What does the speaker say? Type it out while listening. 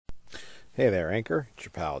Hey there, Anchor. It's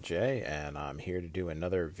your pal Jay, and I'm here to do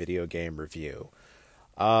another video game review.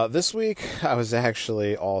 This week, I was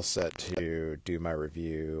actually all set to do my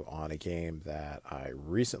review on a game that I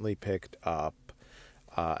recently picked up,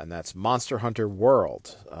 and that's Monster Hunter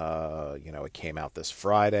World. It came out this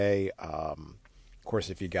Friday. Of course,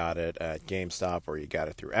 if you got it at GameStop or you got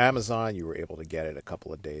it through Amazon, you were able to get it a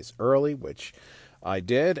couple of days early, which I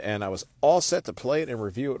did, and I was all set to play it and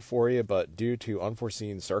review it for you, but due to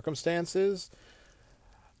unforeseen circumstances,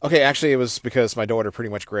 okay, actually, it was because my daughter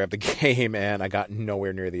pretty much grabbed the game, and I got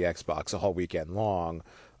nowhere near the Xbox all weekend long.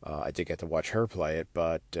 I did get to watch her play it,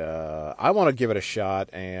 but I want to give it a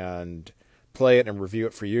shot and play it and review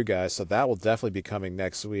it for you guys. So that will definitely be coming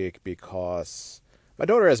next week because my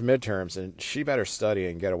daughter has midterms, and she better study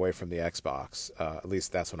and get away from the Xbox. At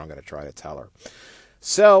least that's what I'm going to try to tell her.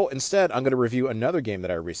 So instead, I'm going to review another game that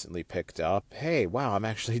I recently picked up. Hey, wow, I'm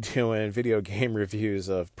actually doing video game reviews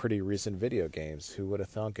of pretty recent video games. Who would have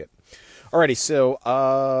thunk it? Alrighty, so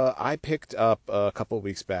I picked up a couple of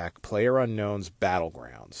weeks back PlayerUnknown's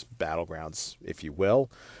Battlegrounds. Battlegrounds, if you will.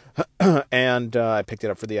 And I picked it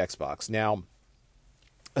up for the Xbox. Now,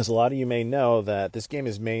 as a lot of you may know, that this game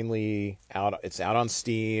is mainly out. It's out on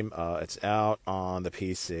Steam. It's out on the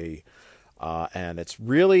PC. And it's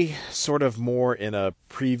really sort of more in a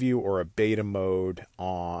preview or a beta mode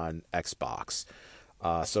on Xbox.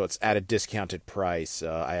 So it's at a discounted price.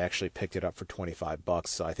 I actually picked it up for $25,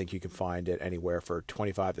 so I think you can find it anywhere for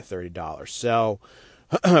 $25 to $30. So,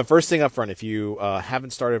 first thing up front, if you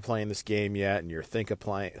haven't started playing this game yet and you're thinking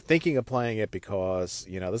of playing it because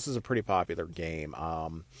this is a pretty popular game. I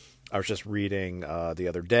was just reading the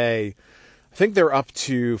other day. I think they're up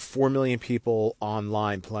to 4 million people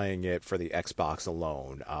online playing it for the Xbox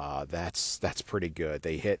alone. That's pretty good.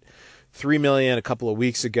 They hit 3 million a couple of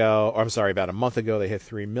weeks ago. Or I'm sorry, about a month ago they hit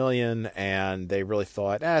 3 million, and they really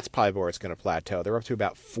thought, that's probably where it's going to plateau. They're up to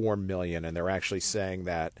about 4 million, and they're actually saying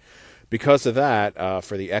that because of that,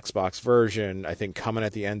 for the Xbox version, I think coming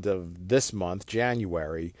at the end of this month,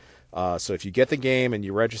 January. So if you get the game and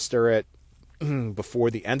you register it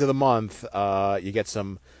before the end of the month, you get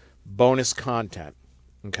some bonus content.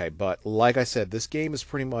 Okay, but like I said, this game is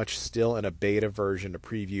pretty much still in a beta version, a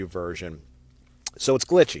preview version, so it's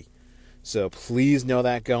glitchy. So please know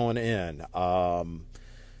that going in.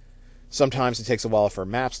 Sometimes it takes a while for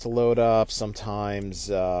maps to load up. Sometimes,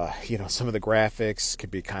 some of the graphics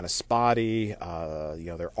could be kind of spotty.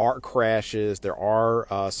 There are crashes. There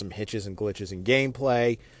are some hitches and glitches in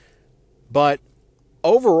gameplay. But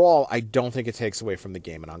overall, I don't think it takes away from the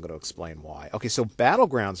game, and I'm going to explain why. Okay, so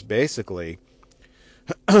Battlegrounds basically,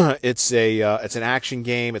 it's an action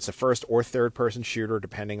game. It's a first or third person shooter,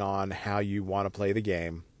 depending on how you want to play the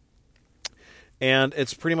game, and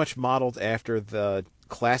it's pretty much modeled after the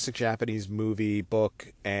classic Japanese movie,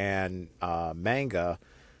 book, and manga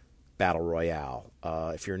Battle Royale.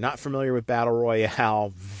 If you're not familiar with Battle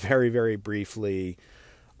Royale, very very briefly,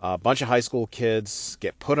 a bunch of high school kids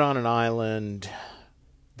get put on an island.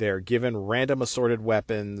 They're given random assorted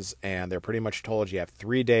weapons, and they're pretty much told you have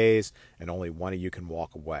 3 days, and only one of you can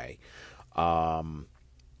walk away.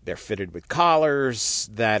 They're fitted with collars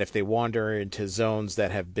that if they wander into zones that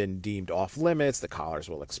have been deemed off limits, the collars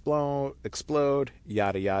will explode,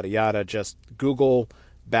 yada, yada, yada. Just Google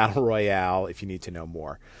Battle Royale if you need to know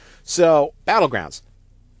more. So, Battlegrounds.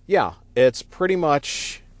 Yeah, it's pretty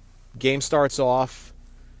much, game starts off,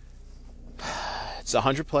 it's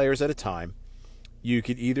 100 players at a time. You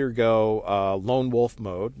could either go lone wolf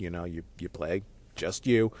mode, you play just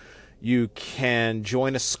you. You can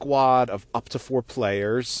join a squad of up to 4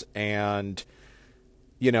 players, and,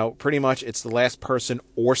 pretty much it's the last person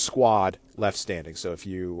or squad left standing. So if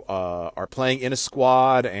you are playing in a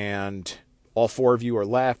squad and all 4 of you are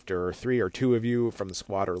left, or 3 or 2 of you from the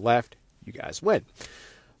squad are left, you guys win.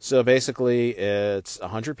 So basically, it's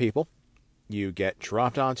 100 people. You get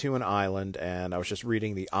dropped onto an island, and I was just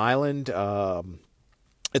reading the island.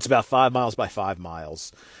 It's about 5 miles by 5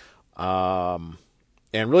 miles.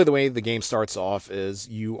 And really the way the game starts off is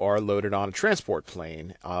you are loaded on a transport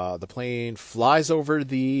plane. The plane flies over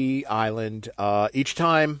the island. Each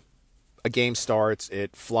time a game starts,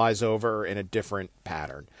 it flies over in a different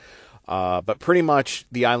pattern. But pretty much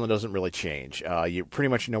the island doesn't really change. You pretty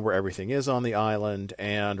much know where everything is on the island.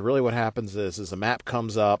 And really what happens is a map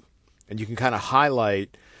comes up, and you can kind of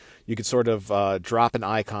highlight. You could sort of drop an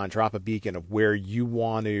icon, drop a beacon of where you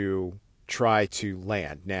want to try to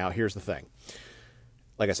land. Now, here's the thing.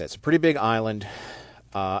 Like I said, it's a pretty big island,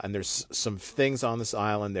 and there's some things on this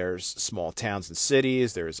island. There's small towns and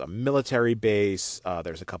cities. There's a military base.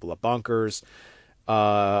 There's a couple of bunkers.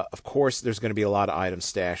 Of course, there's going to be a lot of items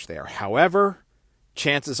stashed there. However,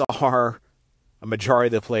 chances are a majority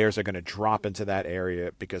of the players are going to drop into that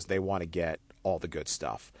area because they want to get all the good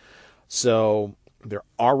stuff. So there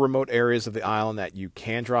are remote areas of the island that you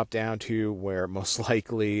can drop down to where most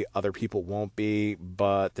likely other people won't be,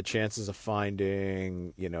 but the chances of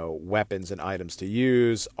finding, weapons and items to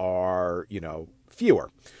use are,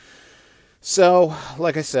 fewer. So,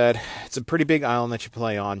 like I said, it's a pretty big island that you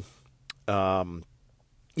play on.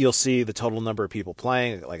 You'll see the total number of people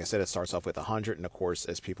playing. Like I said, it starts off with 100, and of course,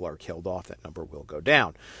 as people are killed off, that number will go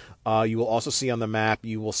down. You will also see on the map,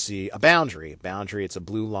 you will see a boundary. Boundary, it's a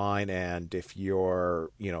blue line, and if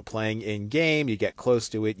you're, playing in game, you get close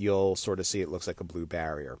to it, you'll sort of see it looks like a blue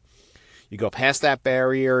barrier. You go past that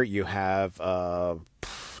barrier, you have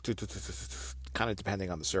kind of depending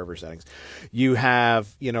on the server settings, you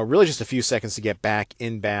have, really just a few seconds to get back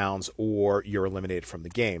inbounds or you're eliminated from the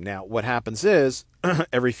game. Now, what happens is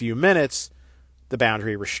every few minutes, the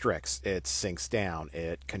boundary restricts, it sinks down,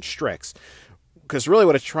 it constricts. Because really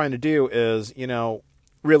what it's trying to do is,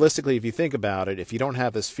 realistically, if you think about it, if you don't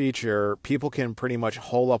have this feature, people can pretty much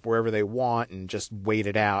hole up wherever they want and just wait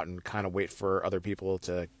it out and kind of wait for other people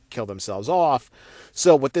to kill themselves off.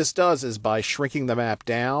 So what this does is by shrinking the map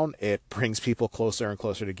down, it brings people closer and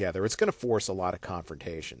closer together. It's going to force a lot of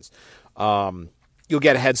confrontations. You'll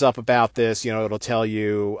get a heads up about this. It'll tell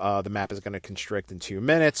you the map is going to constrict in 2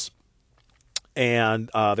 minutes.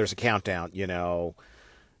 And there's a countdown, the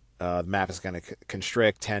map is going to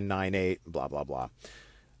constrict 10, 9, 8, blah, blah, blah.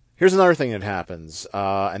 Here's another thing that happens,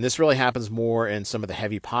 and this really happens more in some of the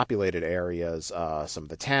heavy populated areas, some of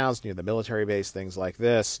the towns near the military base, things like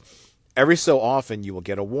this. Every so often, you will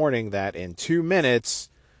get a warning that in 2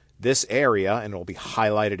 minutes, this area, and it'll be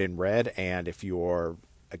highlighted in red, and if you're,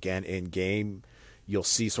 again, in-game, you'll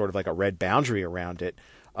see sort of like a red boundary around it,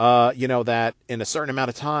 that in a certain amount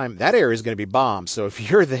of time, that area is going to be bombed. So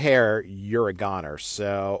if you're there, you're a goner.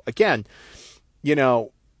 So, again,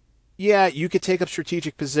 yeah, you could take up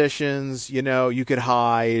strategic positions, you could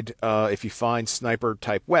hide. If you find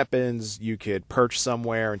sniper-type weapons, you could perch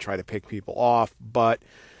somewhere and try to pick people off. But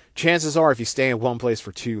chances are, if you stay in one place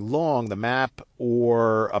for too long, the map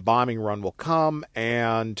or a bombing run will come,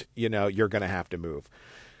 and, you're going to have to move.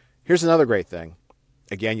 Here's another great thing.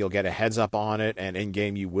 Again, you'll get a heads up on it, and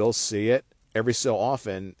in-game you will see it. Every so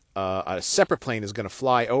often, a separate plane is going to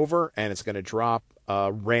fly over, and it's going to drop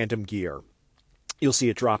random gear. You'll see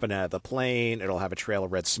it dropping out of the plane. It'll have a trail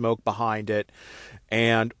of red smoke behind it.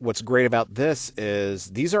 And what's great about this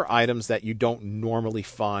is these are items that you don't normally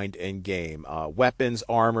find in-game. Weapons,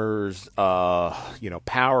 armors,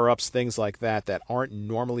 power-ups, things like that aren't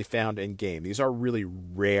normally found in-game. These are really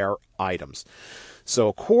rare items. So,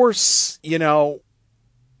 of course, do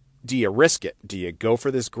you risk it? Do you go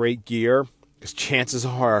for this great gear? Because chances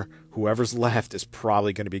are whoever's left is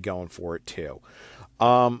probably going to be going for it too.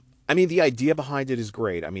 The idea behind it is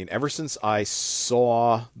great. Ever since I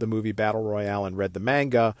saw the movie Battle Royale and read the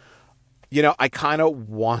manga, I kind of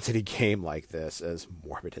wanted a game like this, as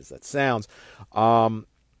morbid as that sounds.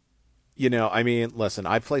 Listen,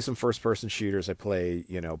 I play some first-person shooters. I play,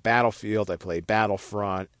 Battlefield. I play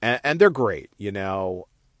Battlefront, and they're great. Don't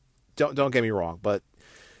get me wrong, but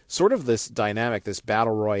sort of this dynamic, this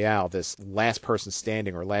battle royale, this last person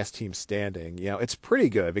standing or last team standing, it's pretty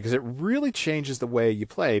good because it really changes the way you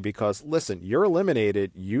play because, listen, you're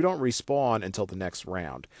eliminated, you don't respawn until the next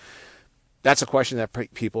round. That's a question that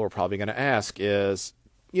people are probably going to ask is,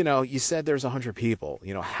 you said there's 100 people,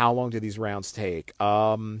 how long do these rounds take?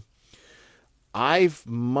 I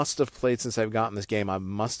must have played since I've gotten this game. I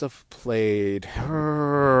must have played,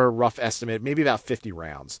 rough estimate, maybe about 50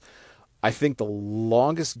 rounds. I think the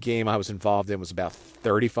longest game I was involved in was about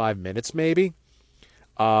 35 minutes, maybe.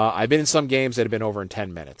 I've been in some games that have been over in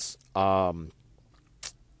 10 minutes. But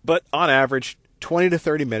on average, 20 to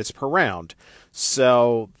 30 minutes per round.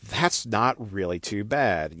 So that's not really too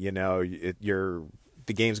bad. The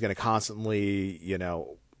game's going to constantly,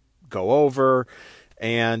 go over.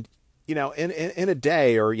 And, in a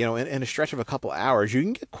day or, in a stretch of a couple hours, you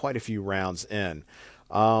can get quite a few rounds in.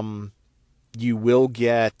 You will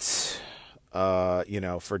get...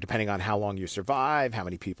 for depending on how long you survive, how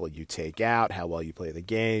many people you take out, how well you play the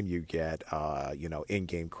game, you get,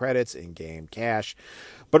 in-game credits, in-game cash.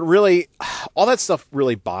 But really, all that stuff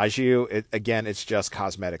really buys you. It's just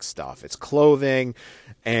cosmetic stuff. It's clothing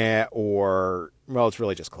it's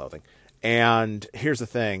really just clothing. And here's the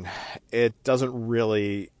thing. It doesn't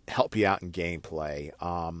really help you out in gameplay.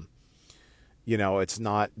 It's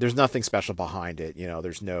not, there's nothing special behind it.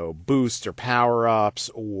 There's no boosts or power ups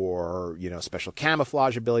or, special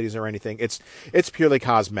camouflage abilities or anything. It's purely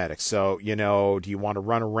cosmetic. So, do you want to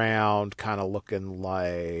run around kind of looking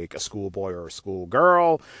like a schoolboy or a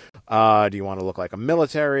schoolgirl? Do you want to look like a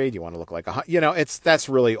military? Do you want to look like that's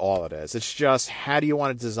really all it is. It's just, how do you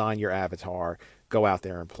want to design your avatar? Go out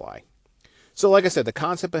there and play. So, like I said, the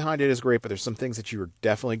concept behind it is great, but there's some things that you're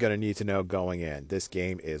definitely going to need to know going in. This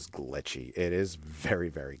game is glitchy. It is very,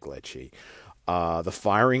 very glitchy. The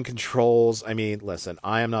firing controls, I mean, listen,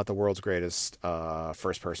 I am not the world's greatest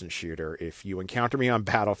first person shooter. If you encounter me on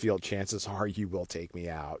Battlefield, chances are you will take me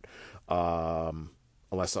out.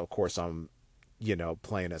 Unless, of course, I'm,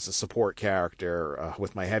 playing as a support character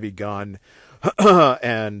with my heavy gun.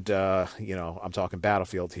 And, I'm talking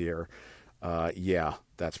Battlefield here. Yeah,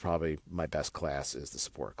 that's probably my best class is the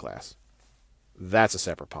support class. That's a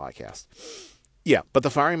separate podcast. Yeah, but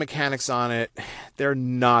the firing mechanics on it, they're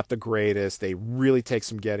not the greatest. They really take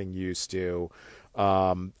some getting used to.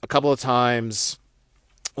 A couple of times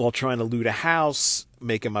while trying to loot a house,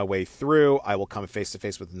 making my way through, I will come face to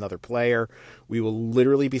face with another player. We will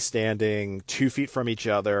literally be standing 2 feet from each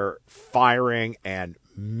other, firing and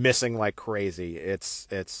missing like crazy. It's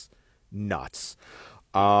nuts.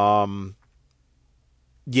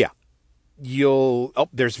 Yeah,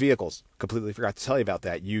 there's vehicles. Completely forgot to tell you about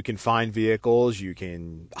that. You can find vehicles, you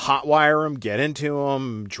can hotwire them, get into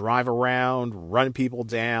them, drive around, run people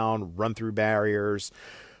down, run through barriers,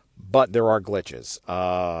 but there are glitches.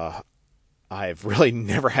 I've really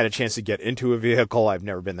never had a chance to get into a vehicle. I've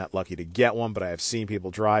never been that lucky to get one, but I have seen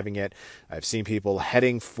people driving it. I've seen people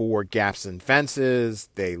heading for gaps in fences.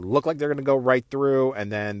 They look like they're going to go right through,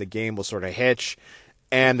 and then the game will sort of hitch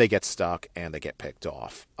and they get stuck and they get picked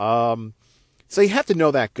off. So you have to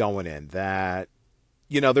know that going in, that,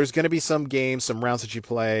 there's going to be some games, some rounds that you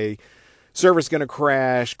play, server's going to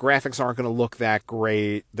crash, graphics aren't going to look that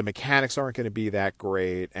great, the mechanics aren't going to be that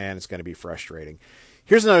great, and it's going to be frustrating.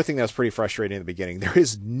 Here's another thing that was pretty frustrating in the beginning. There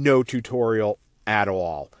is no tutorial at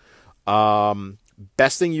all.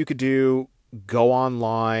 Best thing you could do, go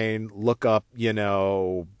online, look up,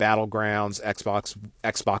 Battlegrounds,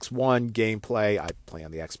 Xbox One gameplay. I play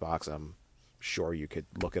on the Xbox. I'm sure you could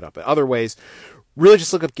look it up in other ways. Really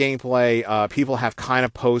just look up gameplay. People have kind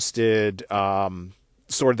of posted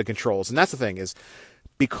sort of the controls. And that's the thing, is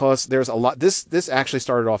because there's a lot, this actually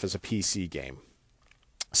started off as a PC game.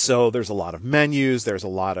 So there's a lot of menus, there's a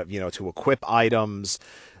lot of, to equip items,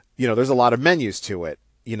 there's a lot of menus to it.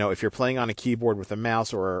 If you're playing on a keyboard with a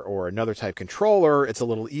mouse or another type controller, it's a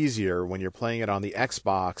little easier. When you're playing it on the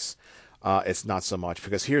Xbox, it's not so much,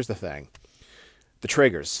 because here's the thing. The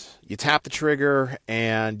triggers. You tap the trigger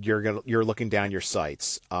and you're looking down your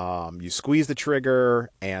sights. You squeeze the trigger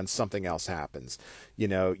and something else happens. You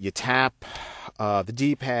tap the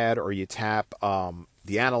D-pad or you tap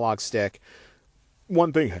the analog stick.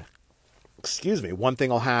 One thing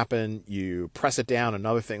will happen. You press it down,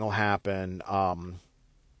 another thing will happen.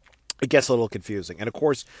 It gets a little confusing. And of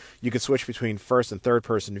course, you can switch between first and third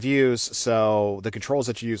person views. So the controls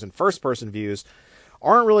that you use in first person views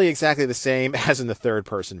aren't really exactly the same as in the third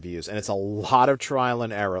person views. And it's a lot of trial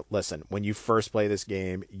and error. Listen, when you first play this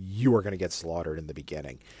game, you are going to get slaughtered in the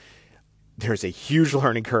beginning. There's a huge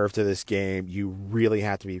learning curve to this game. You really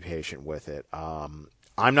have to be patient with it.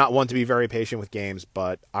 I'm not one to be very patient with games,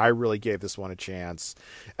 but I really gave this one a chance,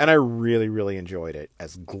 and I really, really enjoyed it,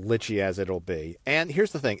 as glitchy as it'll be. And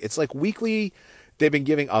here's the thing. It's like weekly, they've been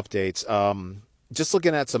giving updates. Just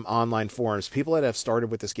looking at some online forums, people that have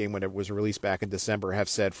started with this game when it was released back in December have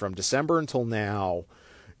said from December until now,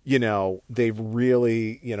 they've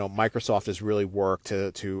really, Microsoft has really worked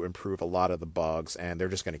to improve a lot of the bugs, and they're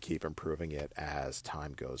just going to keep improving it as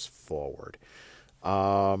time goes forward.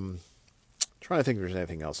 Trying to think if there's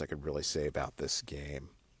anything else I could really say about this game.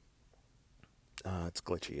 It's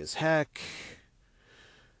glitchy as heck.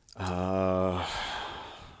 I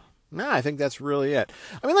think that's really it.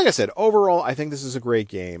 I mean, like I said, overall, I think this is a great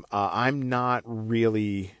game. I'm not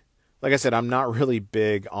really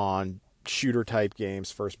big on shooter type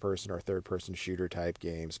games, first person or third person shooter type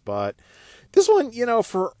games. But this one,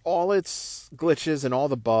 for all its glitches and all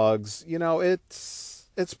the bugs,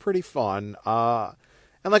 it's pretty fun.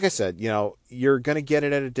 And like I said, you're going to get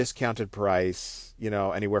it at a discounted price,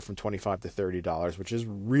 anywhere from $25 to $30, which is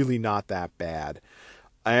really not that bad.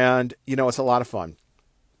 And, it's a lot of fun.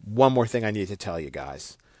 One more thing I need to tell you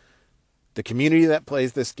guys. The community that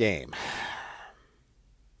plays this game,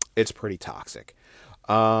 it's pretty toxic.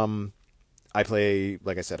 I play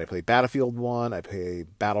Battlefield 1, I play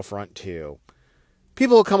Battlefront 2.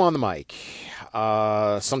 people will come on the mic.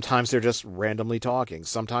 Sometimes they're just randomly talking.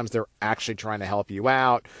 Sometimes they're actually trying to help you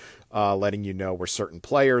out, letting you know where certain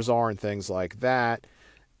players are and things like that.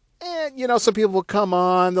 And, some people will come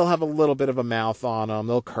on, they'll have a little bit of a mouth on them,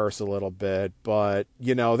 they'll curse a little bit, but,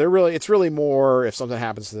 it's really more if something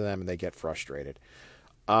happens to them and they get frustrated.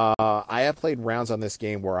 I have played rounds on this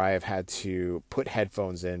game where I have had to put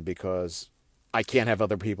headphones in because I can't have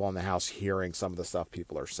other people in the house hearing some of the stuff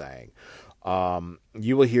people are saying.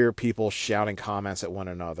 You will hear people shouting comments at one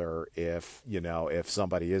another if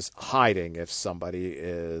somebody is hiding, if somebody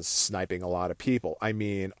is sniping a lot of people. I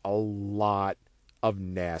mean, a lot of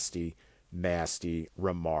nasty, nasty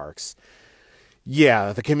remarks.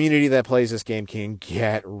 Yeah, the community that plays this game can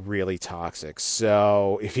get really toxic.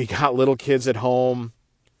 So if you got little kids at home,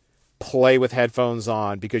 play with headphones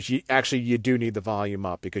on because you do need the volume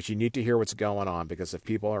up because you need to hear what's going on because if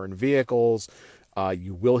people are in vehicles,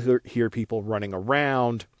 you will hear people running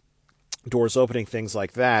around, doors opening, things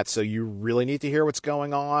like that. So you really need to hear what's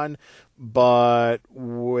going on. But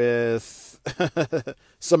with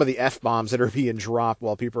some of the F-bombs that are being dropped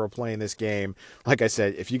while people are playing this game, like I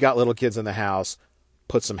said, if you got little kids in the house,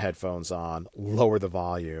 put some headphones on, lower the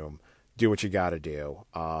volume, do what you got to do.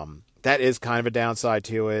 That is kind of a downside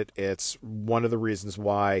to it. It's one of the reasons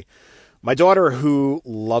why my daughter, who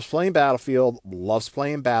loves playing Battlefield, loves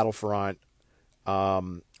playing Battlefront,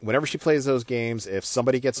 whenever she plays those games, if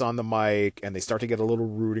somebody gets on the mic and they start to get a little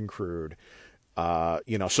rude and crude,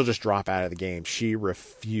 she'll just drop out of the game. She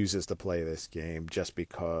refuses to play this game just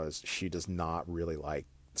because she does not really like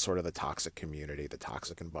sort of the toxic community, the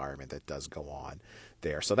toxic environment that does go on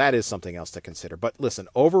there. So that is something else to consider. But listen,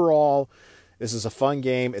 overall, this is a fun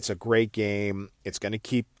game. It's a great game. It's going to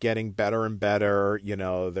keep getting better and better.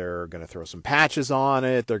 They're going to throw some patches on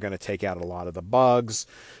it. They're going to take out a lot of the bugs.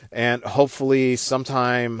 And hopefully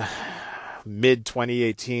sometime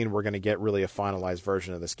mid-2018, we're going to get really a finalized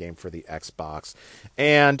version of this game for the Xbox.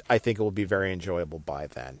 And I think it will be very enjoyable by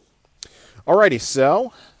then. Alrighty,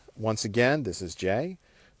 so once again, this is Jay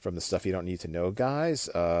from the Stuff You Don't Need to Know guys.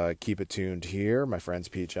 Keep it tuned here. My friends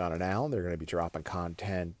Pete, John, and Alan, they're going to be dropping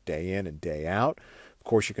content day in and day out. Of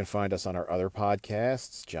course, you can find us on our other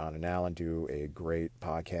podcasts. John and Alan do a great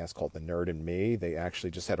podcast called The Nerd and Me. They actually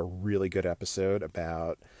just had a really good episode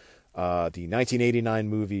about the 1989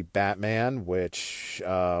 movie Batman, which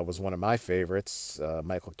was one of my favorites.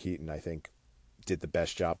 Michael Keaton, I think, did the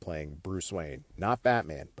best job playing Bruce Wayne. Not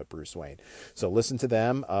Batman, but Bruce Wayne. So listen to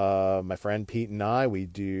them. My friend Pete and I, we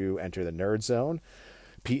do Enter the Nerd Zone.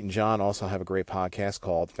 Pete and John also have a great podcast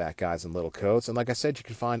called Fat Guys in Little Coats. And like I said, you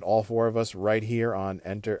can find all four of us right here on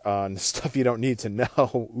Stuff You Don't Need to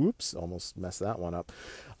Know. Oops, almost messed that one up.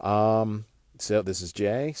 So this is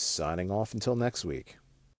Jay, signing off until next week.